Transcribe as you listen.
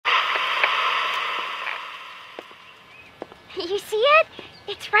You see it?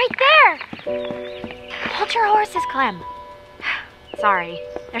 It's right there. Hold your horses, Clem. Sorry,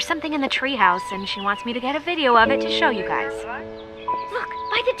 there's something in the treehouse and she wants me to get a video of it to show you guys. Look,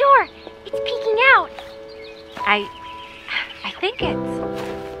 by the door. It's peeking out. I think it's...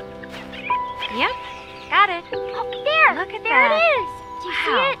 Yep, got it. Oh, there. Look at there that. It is. Do you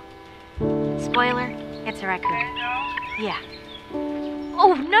see it? Spoiler, it's a raccoon. Yeah.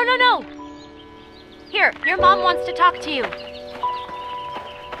 Oh, no. Here, your mom wants to talk to you.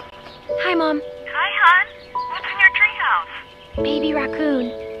 Hi, Mom. Hi, hon. What's in your treehouse? Baby raccoon.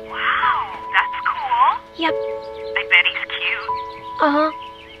 Wow, that's cool. Yep. I bet he's cute. Uh-huh.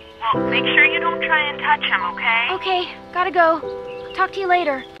 Well, make sure you don't try and touch him, okay? Okay, gotta go. Talk to you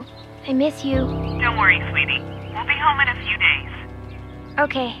later. I miss you. Don't worry, sweetie. We'll be home in a few days.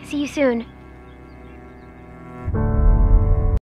 Okay, see you soon.